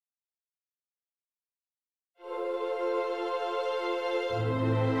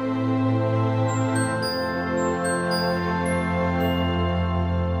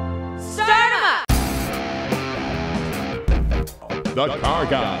The car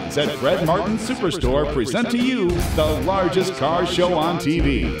guys at Fred Martin Superstore present to you the largest car show on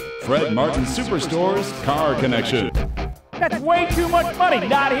TV. Fred Martin Superstore's Car Connection. That's way too much money.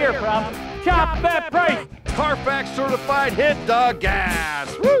 Not here, pal. Chop that price. Carfax certified hit the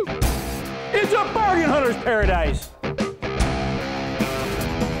gas. Woo! It's a bargain hunter's paradise.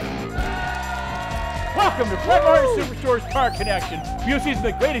 Welcome to Fred Martin Superstore's Car Connection. You'll see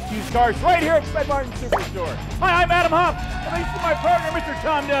the greatest used cars right here at Fred Martin Superstore. Hi, I'm Adam Huff. And thanks to my partner, Mr.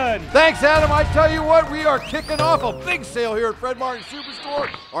 Tom Dunn. Thanks, Adam. I tell you what, we are kicking off a big sale here at Fred Martin Superstore.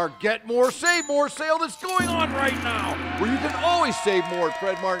 Our Get More, Save More sale that's going on right now, where you can always save more at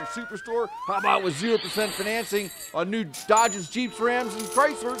Fred Martin Superstore. How about with 0% financing on new Dodges, Jeeps, Rams, and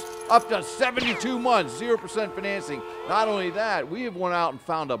Chryslers up to 72 months, 0% financing. Not only that, we have went out and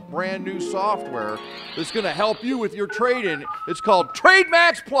found a brand new software that's going to help you with your trade-in. It's called Trade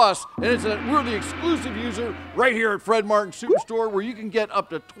Max Plus, and we're the exclusive user right here at Fred Martin Superstore, where you can get up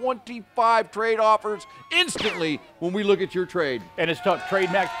to 25 trade offers instantly when we look at your trade. And it's tough. Trade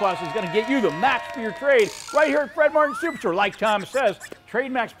Max Plus is going to get you the match for your trade right here at Fred Martin Superstore. Like Tom says,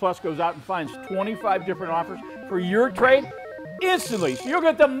 Trade Max Plus goes out and finds 25 different offers for your trade instantly. So you'll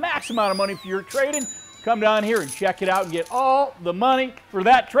get the max amount of money for your trade-in. Come down here and check it out and get all the money for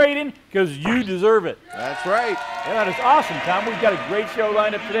that trade-in because you deserve it. That's right. Yeah, that is awesome, Tom. We've got a great show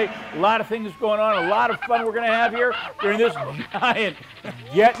lined up today. A lot of things going on, a lot of fun we're going to have here during this giant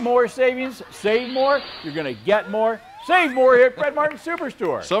Get More savings, save more. You're going to get more, save more here at Fred Martin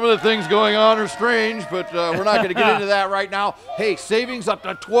Superstore. Some of the things going on are strange, but we're not going to get into that right now. Hey, savings up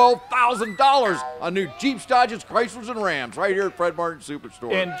to $12,000 on new Jeeps, Dodges, Chryslers, and Rams right here at Fred Martin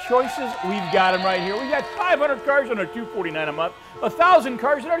Superstore. And choices, we've got them right here. We've got 500 cars under $249 a month, 1,000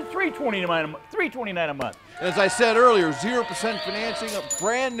 cars under $329 a month. As I said earlier, 0% financing of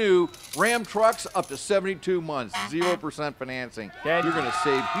brand new Ram trucks up to 72 months, 0% financing. Okay. You're going to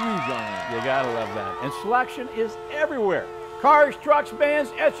save huge on that. You got to love that. And selection is everywhere. Cars, trucks, vans,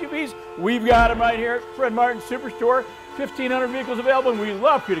 SUVs, we've got them right here at Fred Martin Superstore. 1,500 vehicles available, and we'd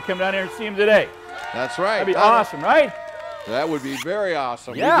love for you to come down here and see them today. That's right. That'd be awesome, right? That would be very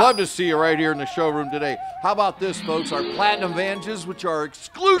awesome. Yeah. We'd love to see you right here in the showroom today. How about this, folks? Our Platinum Vantages, which are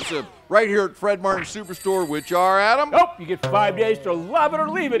exclusive right here at Fred Martin Superstore, which are, Adam? Nope, you get 5 days to love it or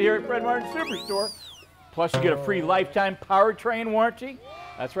leave it here at Fred Martin Superstore. Plus, you get a free lifetime powertrain warranty.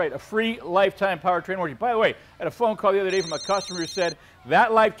 That's right, a free lifetime powertrain warranty. By the way, I had a phone call the other day from a customer who said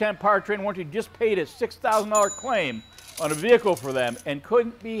that lifetime powertrain warranty just paid a $6,000 claim on a vehicle for them and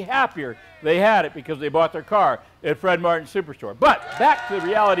couldn't be happier they had it because they bought their car at Fred Martin Superstore. But back to the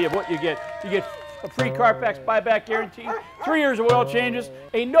reality of what you get. You get a free Carfax buyback guarantee, 3 years of oil changes,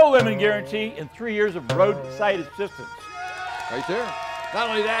 a no-limit guarantee, and 3 years of roadside assistance. Right there. Not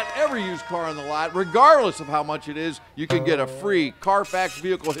only that, every used car on the lot, regardless of how much it is, you can get a free Carfax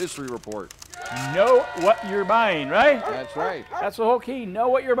vehicle history report. Know what you're buying, right? That's right. That's the whole key. Know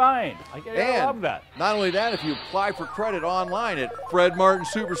what you're buying. I love that. Not only that, if you apply for credit online at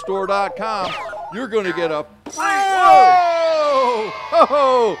FredMartinSuperstore.com, you're going to get a free. Whoa!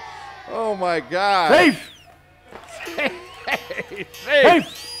 Oh, oh my God! Safe.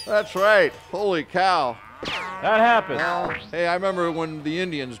 Safe. That's right. Holy cow! That happened. Well, hey, I remember when the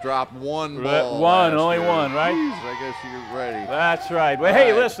Indians dropped one ball. Only one, right? I guess you're ready. That's right. Well,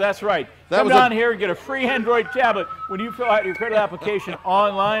 hey, listen, that's right. Come down here and get a free Android tablet when you fill out your credit application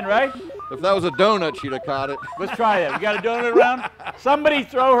online, right? If that was a donut, she'd have caught it. Let's try that. We got a donut around? Somebody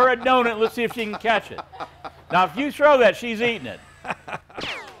throw her a donut. Let's see if she can catch it. Now, if you throw that, she's eating it.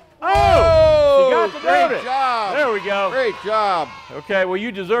 Oh! She got the donut. Great job. There we go. Great job. Okay, well,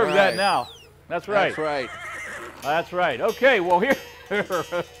 you deserve that now. That's right. That's right. That's right. Okay, well, here. And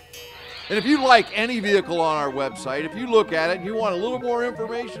if you like any vehicle on our website, if you look at it and you want a little more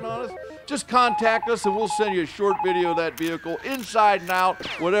information on us, just contact us and we'll send you a short video of that vehicle, inside and out,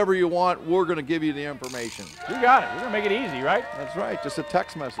 whatever you want, we're going to give you the information. You got it. We're going to make it easy, right? That's right. Just a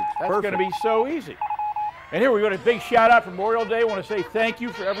text message. That's Perfect. going to be so easy. And here we got a big shout out for Memorial Day. I want to say thank you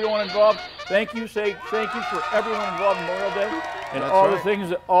for everyone involved. Thank you for everyone involved in Memorial Day and That's all right. the things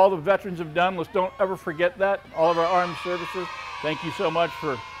that all the veterans have done. Let's don't ever forget that. All of our armed services. Thank you so much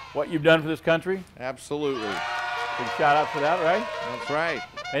for what you've done for this country. Absolutely. Big shout out for that, right? That's right.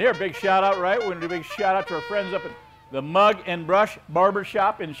 And here, a big shout out, right? We're going to do a big shout out to our friends up at the Mug and Brush Barber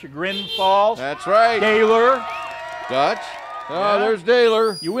Shop in Chagrin Falls. That's right. Taylor. Dutch. Oh, Yeah. there's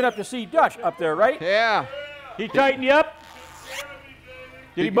Daler. You went up to see Dutch up there, right? Yeah. He tightened you up?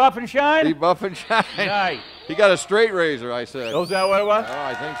 Did he buff and shine? He buff and shine. Nice. He got a straight razor, I said. Oh, is that what it was? Oh,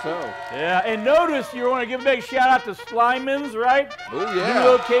 I think so. Yeah, and notice you want to give a big shout out to Slyman's, right? Oh, yeah. New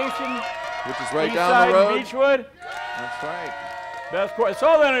location, Which is right East down Side the road. Beechwood. That's right. Best quarter. It's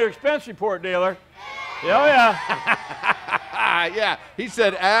all on your expense report, dealer. Yeah, oh yeah. Yeah, he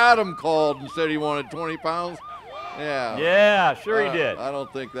said Adam called and said he wanted 20 pounds. Yeah. Yeah, sure he did. I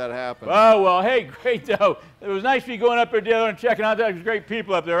don't think that happened. Oh, well, hey, great, though. It was nice for you going up there, dealer, and checking out those great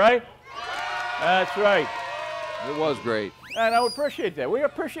people up there, right? That's right. It was great. And I would appreciate that. We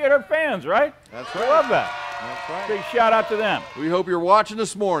appreciate our fans, right? That's right. I love that. That's right. Big shout out to them. We hope you're watching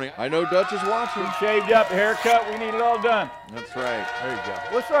this morning. I know Dutch is watching. Shaved up, haircut, we need it all done. That's right. There you go.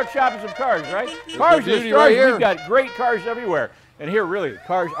 Let's start shopping some cars, right? Cars are the stars. Right here. We've got great cars everywhere. And here, really,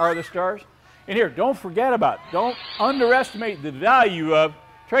 cars are the stars. And here, don't forget about, don't underestimate the value of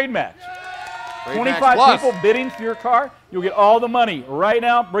Trade Max. 25 people bidding for your car, you'll get all the money. Right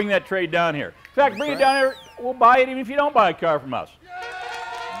now, bring that trade down here. In fact, bring it down here, we'll buy it even if you don't buy a car from us.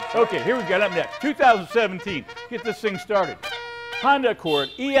 Okay, here we go, up next. 2017, get this thing started. Honda Accord,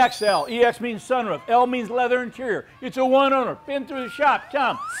 EXL. EX means sunroof, L means leather interior. It's a one owner, been through the shop.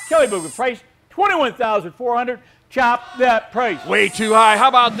 Tom, Kelly Book with price, $21,400. Chop that price. Way too high. How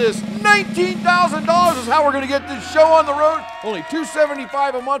about this? $19,000 is how we're going to get this show on the road. Only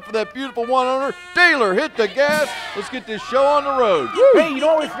 $275 a month for that beautiful one owner. Taylor, hit the gas. Let's get this show on the road. Woo. Hey, you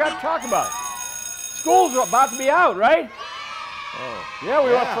know what we forgot to talk about? School's about to be out, right? Oh. Yeah,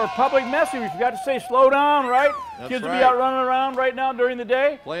 we went for a public message. We forgot to say slow down, right? That's Kids will right. be out running around right now during the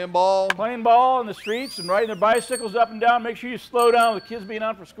day. Playing ball. Playing ball in the streets and riding their bicycles up and down. Make sure you slow down with the kids being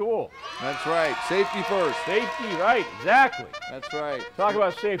out for school. That's right. Safety first. Safety, right, exactly. That's right. Talk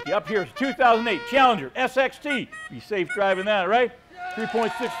about safety. Up here is 2008 Challenger SXT. Be safe driving that, right?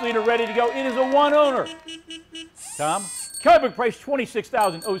 3.6 liter ready to go. It is a one owner. Tom? Kelly Book price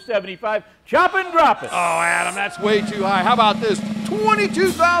 $26,075. Chop and drop it. Oh, Adam, that's way too high. How about this?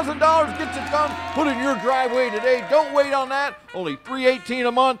 $22,000 gets it done. Put it in your driveway today. Don't wait on that. Only $318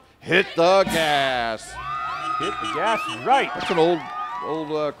 a month. Hit the gas. Hit the gas, right. That's an old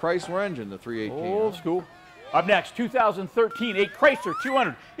Chrysler engine, the 318. Old school. Up next, 2013, a Chrysler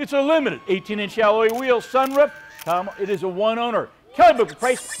 200. It's a limited 18-inch alloy wheels, sunroof. Tom, it is a one owner. Kelly Book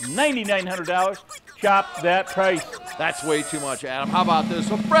price $9,900. Chop that price. That's way too much, Adam. How about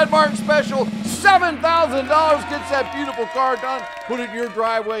this? A Fred Martin special, $7,000 gets that beautiful car done. Put it in your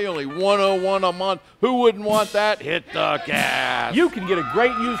driveway, only $101 a month. Who wouldn't want that? Hit the gas. You can get a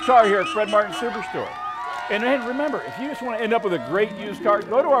great used car here at Fred Martin Superstore. And remember, if you just want to end up with a great used car,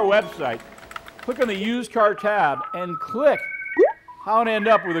 go to our website, click on the used car tab, and click how to end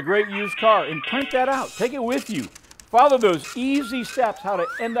up with a great used car, and print that out. Take it with you. Follow those easy steps how to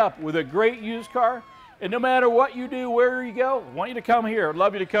end up with a great used car. And no matter what you do, where you go, I want you to come here. I'd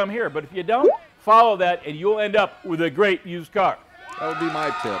love you to come here. But if you don't, follow that and you'll end up with a great used car. That would be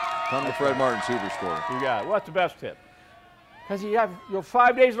my tip. Come to Fred Martin Superstore. You got it. What's the best tip? Because you have your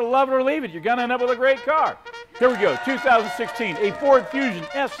 5 days to love it or leave it. You're going to end up with a great car. Here we go. 2016, a Ford Fusion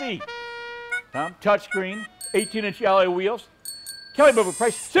SE. Tom, touchscreen, 18-inch alloy wheels. Kelly Book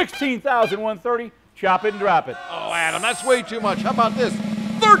price $16,130. Chop it and drop it. Oh, Adam, that's way too much. How about this?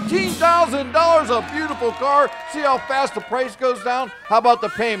 $13,000, a beautiful car. See how fast the price goes down? How about the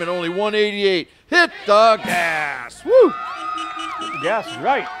payment? Only $188. Hit the gas. Woo! Hit the gas is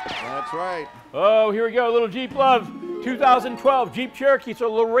right. That's right. Oh, here we go. A little Jeep love. 2012 Jeep Cherokee. It's a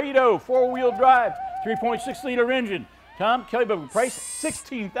Laredo four-wheel drive, 3.6 liter engine. Tom, Kelly Book price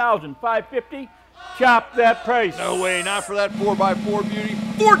 $16,550. Chop that price. No way, not for that 4x4 beauty.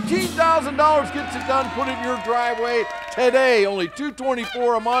 $14,000 gets it done. Put it in your driveway today. Only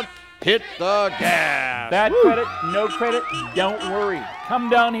 $224 a month. Hit the gas. Bad credit, no credit, don't worry. Come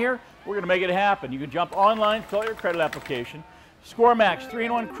down here. We're going to make it happen. You can jump online, fill out your credit application. ScoreMax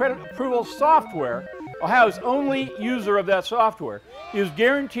 3-in-1 credit approval software, Ohio's only user of that software, is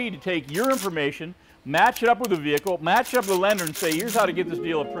guaranteed to take your information, match it up with the vehicle, match it up with the lender, and say, here's how to get this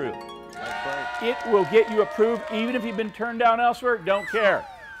deal approved. That's right. It will get you approved even if you've been turned down elsewhere. Don't care.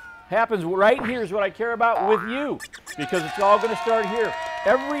 Happens right here is what I care about with you, because it's all going to start here.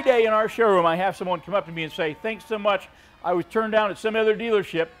 Every day in our showroom, I have someone come up to me and say, thanks so much. I was turned down at some other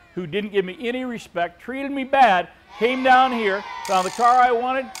dealership who didn't give me any respect, treated me bad, came down here, found the car I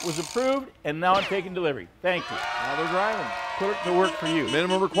wanted, was approved, and now I'm taking delivery. Thank you. Now they're driving. Put it to work for you.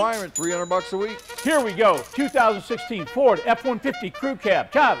 Minimum requirement, $300 a week. Here we go. 2016 Ford F-150 Crew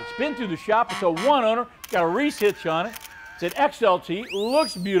Cab. Tom, it's been through the shop. It's a one owner. Got a Reese hitch on it. It's an XLT.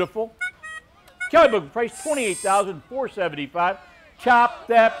 Looks beautiful. Kelly Book price $28,475. Chop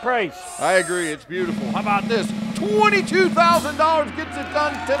that price. I agree. It's beautiful. How about this? $22,000 gets it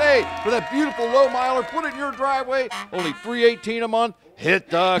done today for that beautiful low miler. Put it in your driveway. Only $318 a month. Hit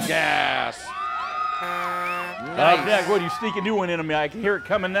the gas. Nice. Jack, what, you sneak a new one in me? I can hear it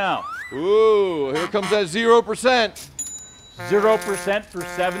coming now. Ooh, here comes that 0%. 0% for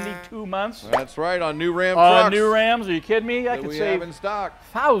 72 months. That's right, on new Ram trucks. New Rams, are you kidding me? I could save in stock.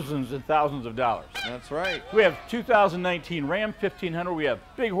 thousands and thousands of dollars. That's right. We have 2019 Ram 1500. We have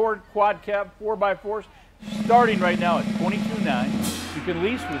Bighorn quad cab 4x4s starting right now at $22,900. You can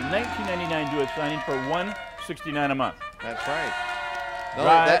lease with $19.99 due at signing for $169 a month. That's right. No,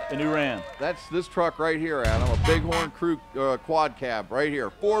 Drive the new Ram. That's this truck right here, Adam. A Bighorn crew quad cab right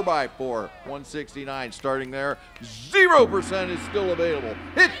here. 4x4, $169 starting there. 0% is still available.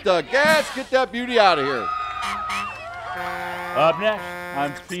 Hit the gas, get that beauty out of here. Up next,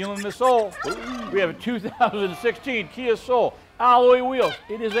 I'm feeling the Soul. We have a 2016 Kia Soul alloy wheels.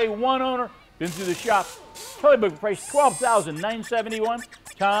 It is a one owner. Been through the shop. Kelly book price $12,971.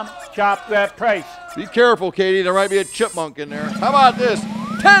 Tom, chop that price. Be careful, Katie. There might be a chipmunk in there. How about this?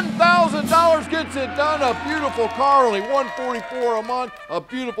 $10,000 gets it done. A beautiful car, only $144 a month. A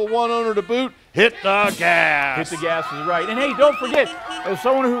beautiful one owner to boot. Hit the gas. Hit the gas is right. And hey, don't forget, as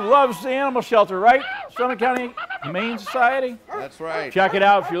someone who loves the animal shelter, right? Summit County Humane Society. That's right. Check it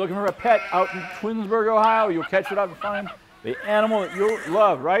out. If you're looking for a pet out in Twinsburg, Ohio, you'll catch it up and find the animal that you'll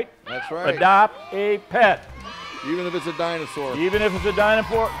love, right? That's right. Adopt a pet. Even if it's a dinosaur. Even if it's a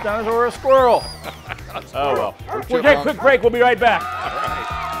dinosaur or a squirrel. Oh, well. We'll take a quick break. We'll be right back. All right.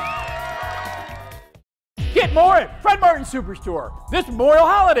 Get more at Fred Martin Superstore this Memorial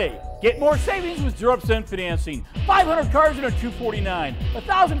holiday. Get more savings with 0% financing. 500 cars under $249.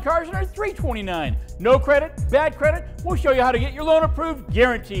 1,000 cars under $329. No credit, bad credit. We'll show you how to get your loan approved,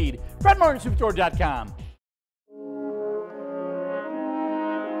 guaranteed. FredMartinSuperstore.com.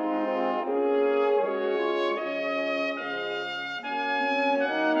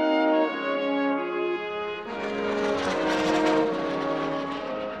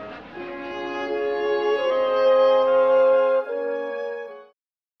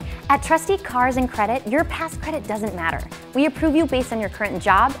 At Trusty Cars and Credit, your past credit doesn't matter. We approve you based on your current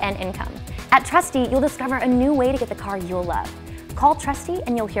job and income. At Trusty, you'll discover a new way to get the car you'll love. Call Trusty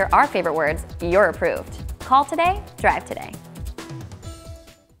and you'll hear our favorite words, you're approved. Call today, drive today.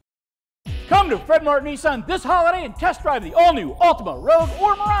 Come to Fred Martin Nissan this holiday and test drive the all-new Altima, Rogue,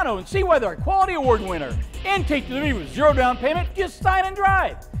 or Murano and see why they're a quality award winner. And take delivery with 0 down payment, just sign and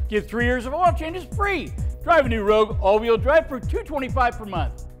drive. Get 3 years of oil changes free. Drive a new Rogue all-wheel drive for $225 per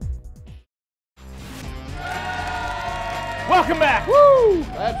month. Welcome back. Woo!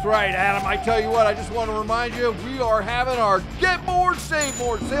 That's right, Adam. I tell you what, I just want to remind you, we are having our Get More, Save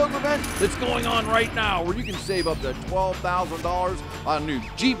More sales event that's going on right now, where you can save up to $12,000 on new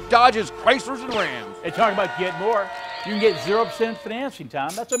Jeep, Dodges, Chryslers, and Rams. Hey, talk about Get More. You can get 0% financing,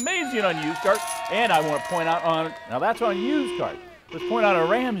 Tom. That's amazing on used cars. And I want to point out on, now that's on used cars. Let's point out on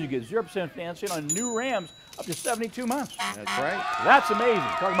Rams, you get 0% financing on new Rams up to 72 months. That's right. That's amazing.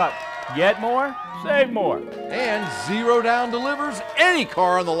 Talking about get more, save more. And 0 down delivers any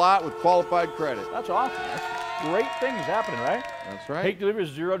car on the lot with qualified credit. That's awesome. That's great things happening, right? That's right. Take deliveries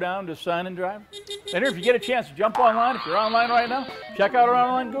 0 down to sign and drive. And here, if you get a chance to jump online, if you're online right now, check out our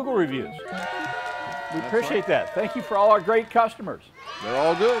online Google reviews. We appreciate that. Thank you for all our great customers. They're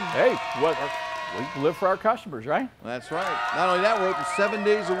all good. Hey, we live for our customers, right? That's right. Not only that, we're open 7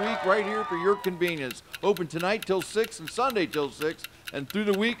 days a week right here for your convenience. Open tonight till 6 and Sunday till 6. And through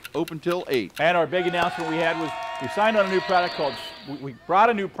the week, open till 8. And our big announcement we had was we signed on a new product called, we brought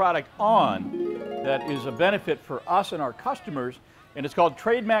a new product on that is a benefit for us and our customers, and it's called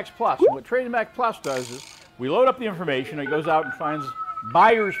Trade Max Plus. And what Trade Max Plus does is we load up the information, it goes out and finds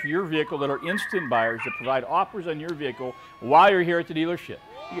buyers for your vehicle that are instant buyers that provide offers on your vehicle while you're here at the dealership.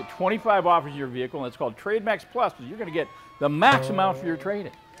 You get 25 offers on your vehicle, and it's called Trade Max Plus, because you're going to get the max amount for your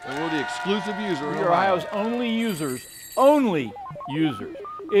trade-in. And we're the exclusive user in We're Ohio's only users,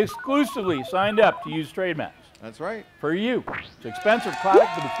 exclusively signed up to use Trade Max. That's right. For you. It's an expensive product,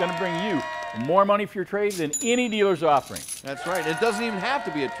 but it's going to bring you more money for your trade than any dealer's offering. That's right. It doesn't even have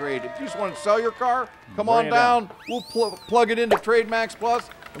to be a trade. If you just want to sell your car, come on down. We'll plug it into Trade Max Plus,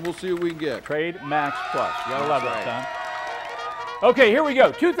 and we'll see what we can get. Trade Max Plus. You got to love that, Tom. Okay, here we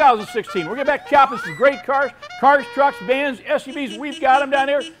go. 2016. We're going back chopping some great cars. Cars, trucks, vans, SUVs. We've got them down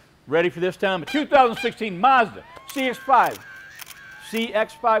here. Ready for this time. A 2016 Mazda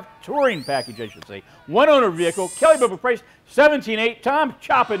CX-5 touring package, I should say. One owner vehicle. Kelly Bubba price $17,800. Tom,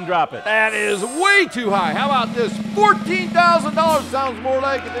 chop and drop it. That is way too high. How about this? $14,000 sounds more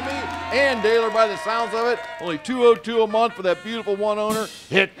like it to me. And Daler, by the sounds of it, only $202 a month for that beautiful one owner.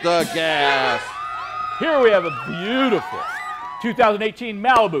 Hit the gas. Here we have a beautiful 2018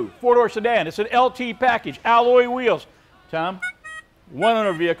 Malibu 4-door sedan. It's an LT package, alloy wheels. Tom, one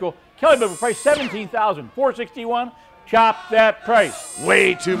owner vehicle. Kelly Bubba price $17,461. Chop that price.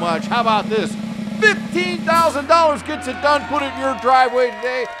 Way too much. How about this? $15,000 gets it done. Put it in your driveway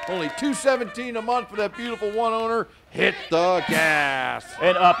today. Only $217 a month for that beautiful one owner. Hit the gas.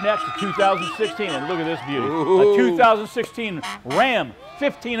 And up next, the 2016, and look at this beauty. Ooh. A 2016 Ram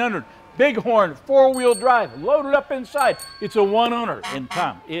 1500 Bighorn 4-wheel drive, loaded up inside. It's a one owner. And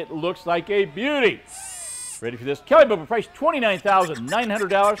Tom, it looks like a beauty. Ready for this? Kelly Bubba price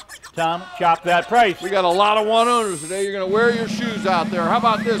 $29,900. Tom, chop that price. We got a lot of one owners today. You're going to wear your shoes out there. How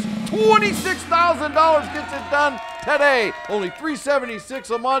about this? $26,000 gets it done today. Only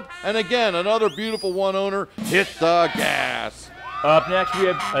 $376 a month. And again, another beautiful one owner. Hit the gas. Up next, we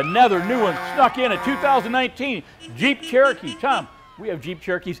have another new one snuck in, a 2019 Jeep Cherokee. Tom, we have Jeep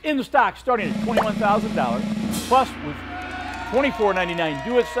Cherokees in the stock starting at $21,000. Plus, with $24.99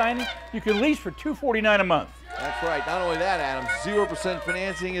 do-it signing, you can lease for $249 a month. That's right. Not only that, Adam, 0%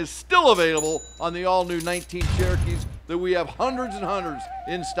 financing is still available on the all-new 19 Cherokees that we have hundreds and hundreds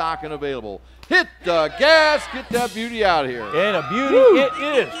in stock and available. Hit the gas, get that beauty out here. And a beauty it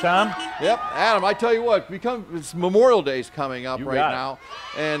is, Tom. Yep, Adam, I tell you what, it's Memorial Day's coming up right now,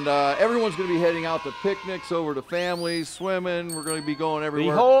 and everyone's going to be heading out to picnics, over to families, swimming. We're going to be going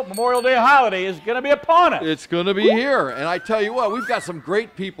everywhere. The whole Memorial Day holiday is going to be upon us. It's going to be here, and I tell you what, we've got some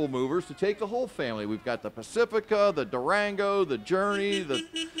great people movers to take the whole family. We've got the Pacifica, the Durango, the Journey, the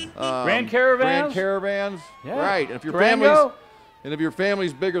Grand Caravans. Yeah. Right, and if your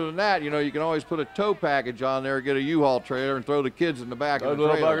family's bigger than that, you know, you can always put a tow package on there, get a U-Haul trailer, and throw the kids in the back of the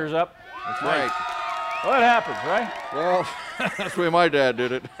little trailer. buggers up. That's right. Well, that happens, right? Well, that's the way my dad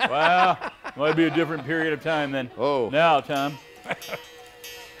did it. Well, might be a different period of time then. Oh. Now, Tom.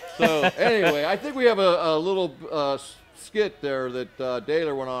 So, anyway, I think we have a little skit there that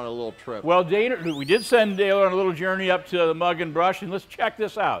Daler went on a little trip. Well, we did send Daler on a little journey up to the Mug and Brush, and let's check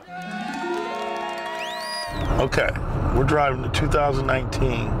this out. Okay, we're driving the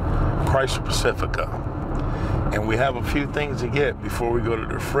 2019 Chrysler Pacifica, and we have a few things to get before we go to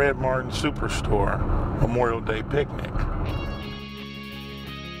the Fred Martin Superstore Memorial Day picnic.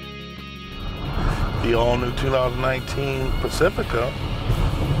 The all-new 2019 Pacifica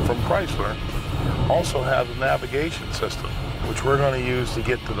from Chrysler also has a navigation system, which we're going to use to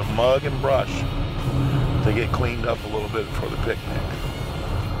get to the Mug and Brush to get cleaned up a little bit for the picnic.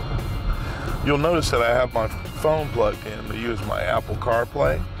 You'll notice that I have my phone plugged in to use my Apple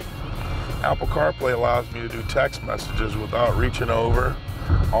CarPlay. Apple CarPlay allows me to do text messages without reaching over.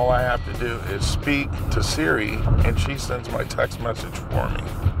 All I have to do is speak to Siri, and she sends my text message for me.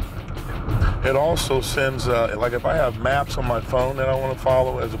 It also sends, like if I have maps on my phone that I want to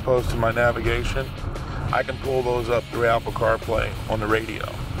follow as opposed to my navigation, I can pull those up through Apple CarPlay on the radio.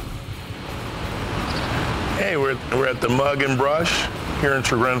 Hey, we're at the Mug and Brush here in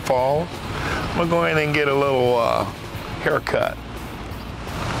Chagrin Falls. I'm gonna go in and get a little haircut.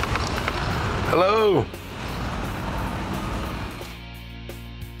 Hello.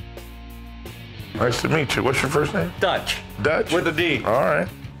 Nice to meet you. What's your first name? Dutch. Dutch? With a D. All right.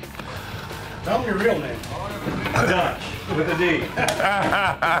 Tell me your real name. Dutch. With a D.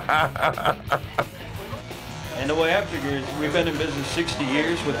 And the way I figure is we've been in business 60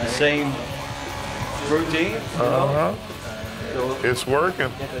 years with the same routine. Uh-huh. So it's working.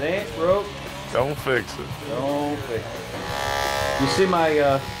 if it ain't broke, Don't fix it. don't fix it. You see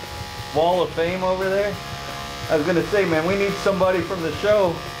my wall of fame over there? I was gonna say, man, we need somebody from the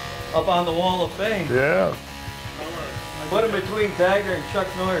show up on the wall of fame. Yeah, Put him between Tiger and Chuck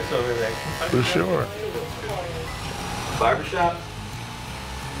Norris over there. for sure. Barbershop.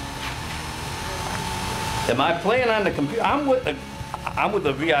 Am I playing on the computer? I'm with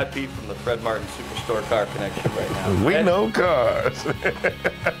the VIP from the Fred Martin Superstore Car Connection right now. We Okay? know cars.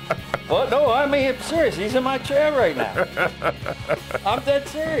 Well, no, I mean, it's serious. He's in my chair right now. I'm dead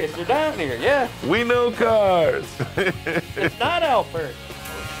serious. They're down here, yeah. We know cars. It's not Alfred.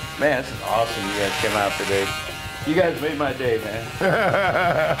 Man, this is awesome you guys came out today. You guys made my day, man.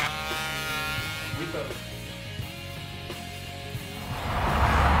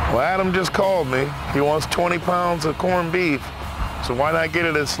 Well, Adam just called me. He wants 20 pounds of corned beef. So why not get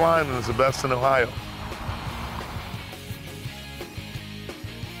it at Slyman? It's the best in Ohio.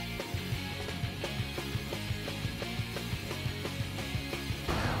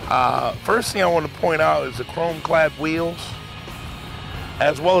 First thing I want to point out is the chrome-clad wheels,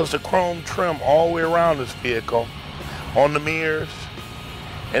 as well as the chrome trim all the way around this vehicle, on the mirrors.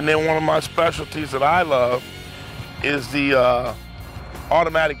 And then one of my specialties that I love is the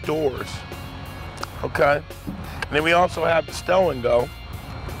automatic doors, okay? And then we also have the stow and go,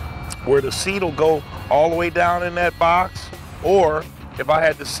 where the seat will go all the way down in that box, or if I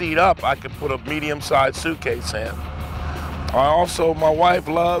had the seat up, I could put a medium-sized suitcase in. My wife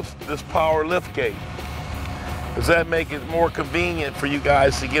loves this power lift gate. Does that make it more convenient for you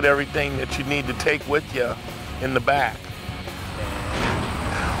guys to get everything that you need to take with you in the back?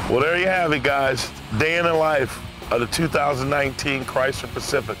 Well, there you have it, guys. Day in the life of the 2019 Chrysler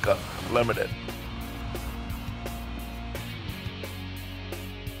Pacifica Limited.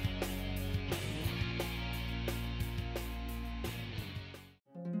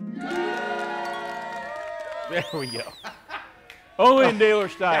 There we go. Only in dealer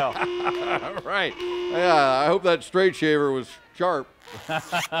style. Right. Yeah, I hope that straight shaver was sharp.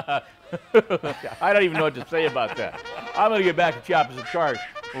 I don't even know what to say about that. I'm going to get back to chopping some cars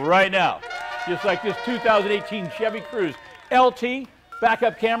right now. Just like this 2018 Chevy Cruze LT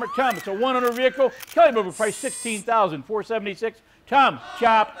backup camera. Tom, it's a one-owner vehicle. Kelly Barber price $16,476. Tom,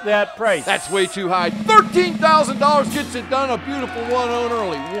 chop that price. That's way too high. $13,000 gets it done. A beautiful one owner,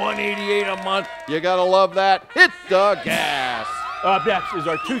 only $188 a month. You gotta love that. Hit the gas. Up next is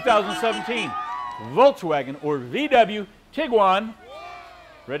our 2017 Volkswagen or VW Tiguan.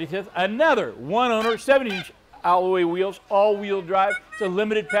 Ready, Tiff? Another one owner, 70-inch alloy wheels, all-wheel drive. It's a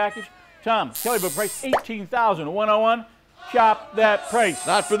limited package. Tom, Kelly Barber price $18,101. Chop that price.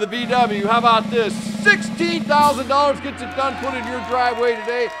 Not for the VW. How about this? $16,000 gets it done. Put in your driveway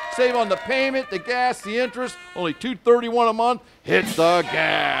today. Save on the payment, the gas, the interest. Only $231 a month. Hit the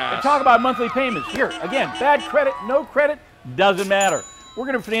gas. And talk about monthly payments. Here, again, bad credit, no credit, doesn't matter. We're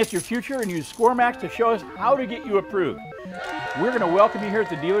going to finance your future and use ScoreMax to show us how to get you approved. We're going to welcome you here at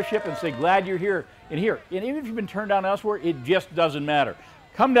the dealership and say glad you're here. And even if you've been turned down elsewhere, it just doesn't matter.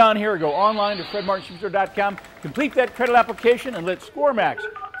 Come down here or go online to FredMartinSuperstore.com, complete that credit application, and let ScoreMax,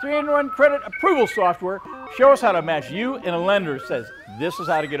 3-in-1 credit approval software, show us how to match you and a lender who says this is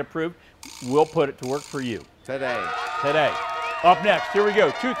how to get approved. We'll put it to work for you. Today. Up next, here we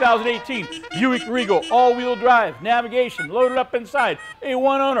go, 2018 Buick Regal, all-wheel drive, navigation, loaded up inside, a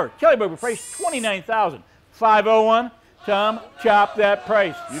one-owner, Kelly Barber price $29,501. Tom, chop that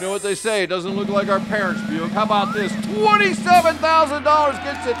price. You know what they say, it doesn't look like our parents' Buick. How about this? $27,000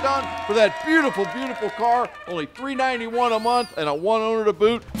 gets it done for that beautiful, beautiful car. Only $391 a month and a one owner to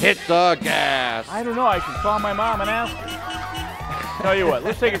boot. Hit the gas. I don't know, I should call my mom and ask her. Tell you what,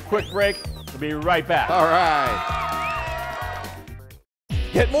 let's take a quick break. We'll be right back. All right.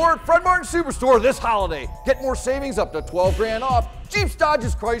 Get more at Fred Martin Superstore this holiday. Get more savings up to 12 grand off. Jeeps,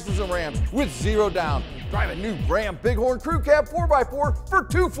 Dodges, Chryslers, and Rams with 0 down. Drive a new Ram Bighorn Crew Cab 4x4 for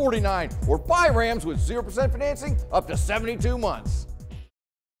 $249, or buy Rams with 0% financing up to 72 months.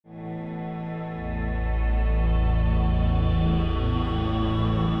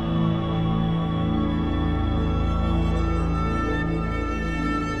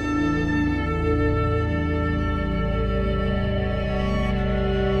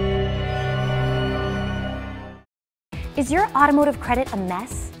 Is your automotive credit a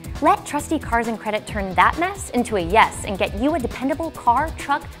mess? Let Trusty Cars and Credit turn that mess into a yes and get you a dependable car,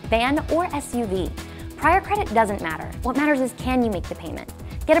 truck, van, or SUV. Prior credit doesn't matter. What matters is, can you make the payment?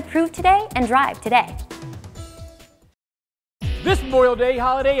 Get approved today and drive today. This Memorial Day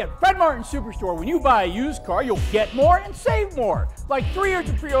holiday at Fred Martin Superstore, when you buy a used car, you'll get more and save more. Like 3 years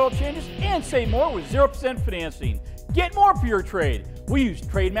of free oil changes and save more with 0% financing. Get more for your trade. We use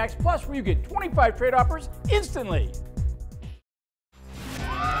Trade Max Plus, where you get 25 trade offers instantly.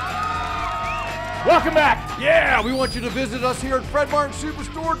 Welcome back. Yeah, we want you to visit us here at Fred Martin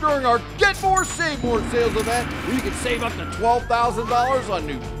Superstore during our Get More, Save More sales event, where you can save up to $12,000 on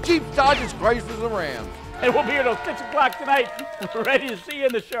new Jeeps, Dodges, Chryslers, and Rams. And we'll be here till 6 o'clock tonight. We're ready to see you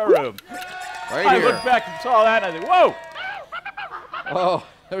in the showroom. Right I here. looked back and saw that and I said, whoa. Oh,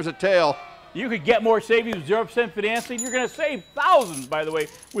 there's a tail. You could get more savings with 0% financing. You're going to save thousands, by the way,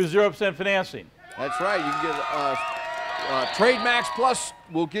 with 0% financing. That's right. You can get Trade Max Plus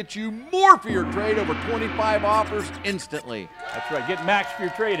will get you more for your trade, over 25 offers instantly. That's right. Get max for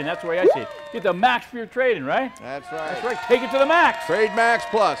your trade-in. That's the way I say it. Get the max for your trade-in, right? That's right. That's right. Take it to the max. Trade Max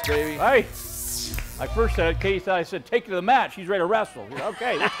Plus, baby. Hey. I first said it, Katie thought I said, take it to the match. She's ready to wrestle.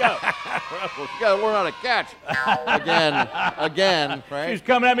 Okay, let's go. You got to learn how to catch. Again, right? She's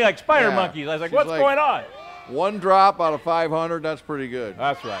coming at me like spider Yeah. monkeys. I was like, She's what's like, going on? One drop out of 500, that's pretty good.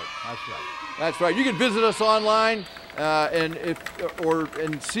 That's right. That's right. That's right. You can visit us online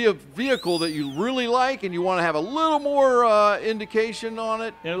and see a vehicle that you really like and you want to have a little more indication on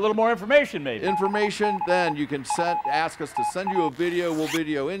it. And a little more information, maybe. Then you can ask us to send you a video. We'll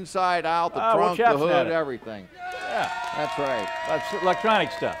video inside, out, the we'll trunk, the hood, everything. Yeah. That's right. That's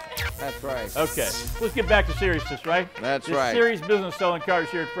electronic stuff. That's right. Okay. Let's get back to seriousness, right? That's This right. serious business selling cars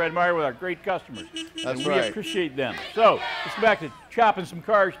here at Fred Meyer with our great customers. That's and we right. appreciate them. So let's go back to chopping some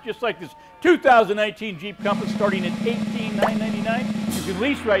cars, just like this 2019 Jeep Compass starting at $18,999. You can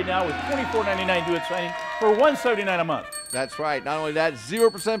lease right now with $24.99 due at signing for $179 a month. That's right. Not only that,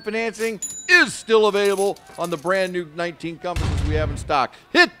 0% financing is still available on the brand new 19 Compasses we have in stock.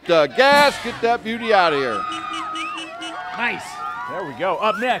 Hit the gas, get that beauty out of here. Nice. There we go.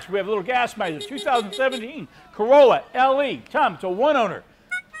 Up next, we have a little gas miser, 2017 Corolla LE. Tom, it's a one owner.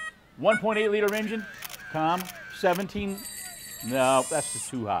 1.8 liter engine. Tom, 17. No, that's just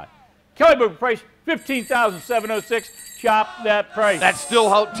too high. Kelly Book price, $15,706. Chop that price. That's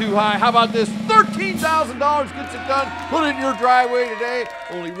still too high. How about this? $13,000 gets it done. Put it in your driveway today.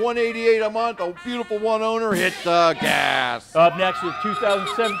 Only $188 a month. A beautiful one owner. Hit the gas. Up next is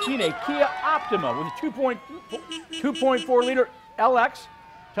 2017 a Kia Optima with a 2.4 liter LX.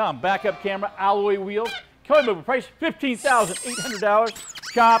 Tom, backup camera, alloy wheels. Kelly Book price, $15,800.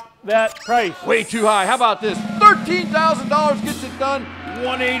 Chop that price. Way too high. How about this? $13,000 gets it done.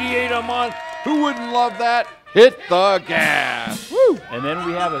 $188 a month. Who wouldn't love that? Hit the gas. Woo! And then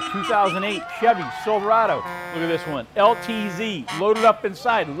we have a 2008 Chevy Silverado. Look at this one. LTZ, loaded up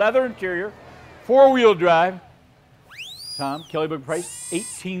inside, leather interior, four-wheel drive. Tom, Kelly Book price,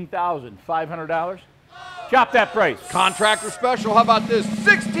 $18,500. Chop that price. Contractor special. How about this?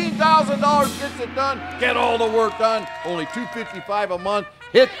 $16,000 gets it done. Get all the work done. Only $255 a month.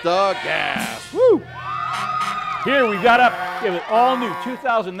 Hit the gas. Woo! Here we got up an all-new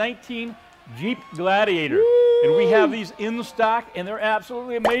 2019 Jeep Gladiator. Woo! And we have these in stock, and they're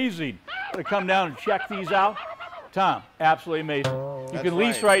absolutely amazing. I'm going to come down and check these out. Tom, absolutely amazing. You can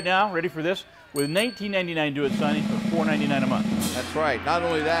lease right now, ready for this, with $19.99 due at signing for $4.99 a month. That's right. Not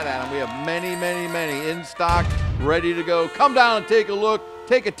only that, Adam, we have many, many, many in stock, ready to go. Come down and take a look,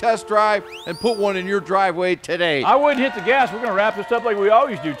 take a test drive, and put one in your driveway today. I wouldn't hit the gas. We're going to wrap this up like we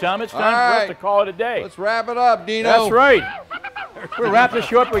always do, Tom. It's time for us to call it a day. Let's wrap it up, Dino. That's right. We're going to wrap this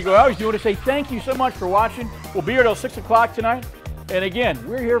show up like we always do. I want to say thank you so much for watching. We'll be here till 6 o'clock tonight. And again,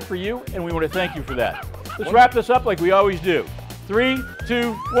 we're here for you, and we want to thank you for that. Let's wrap this up like we always do. 3,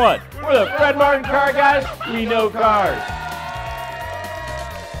 2, 1. We're the Fred Martin Car Guys. We know cars.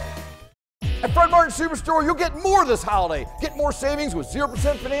 At Fred Martin Superstore, you'll get more this holiday. Get more savings with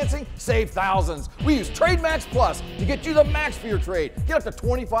 0% financing, save thousands. We use Trade Max Plus to get you the max for your trade. Get up to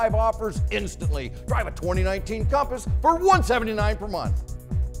 25 offers instantly. Drive a 2019 Compass for $179 per month.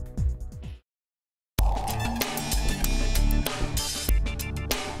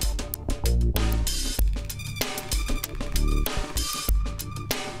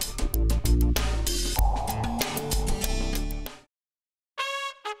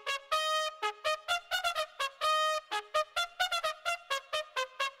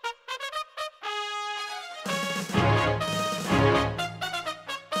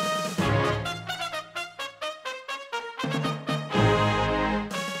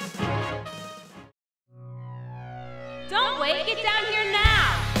 Don't wait, get down here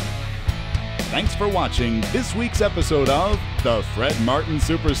now! Thanks for watching this week's episode of the Fred Martin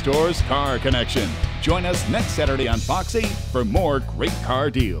Superstore's Car Connection. Join us next Saturday on Fox 8 for more great car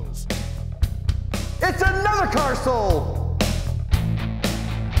deals. It's another car sold!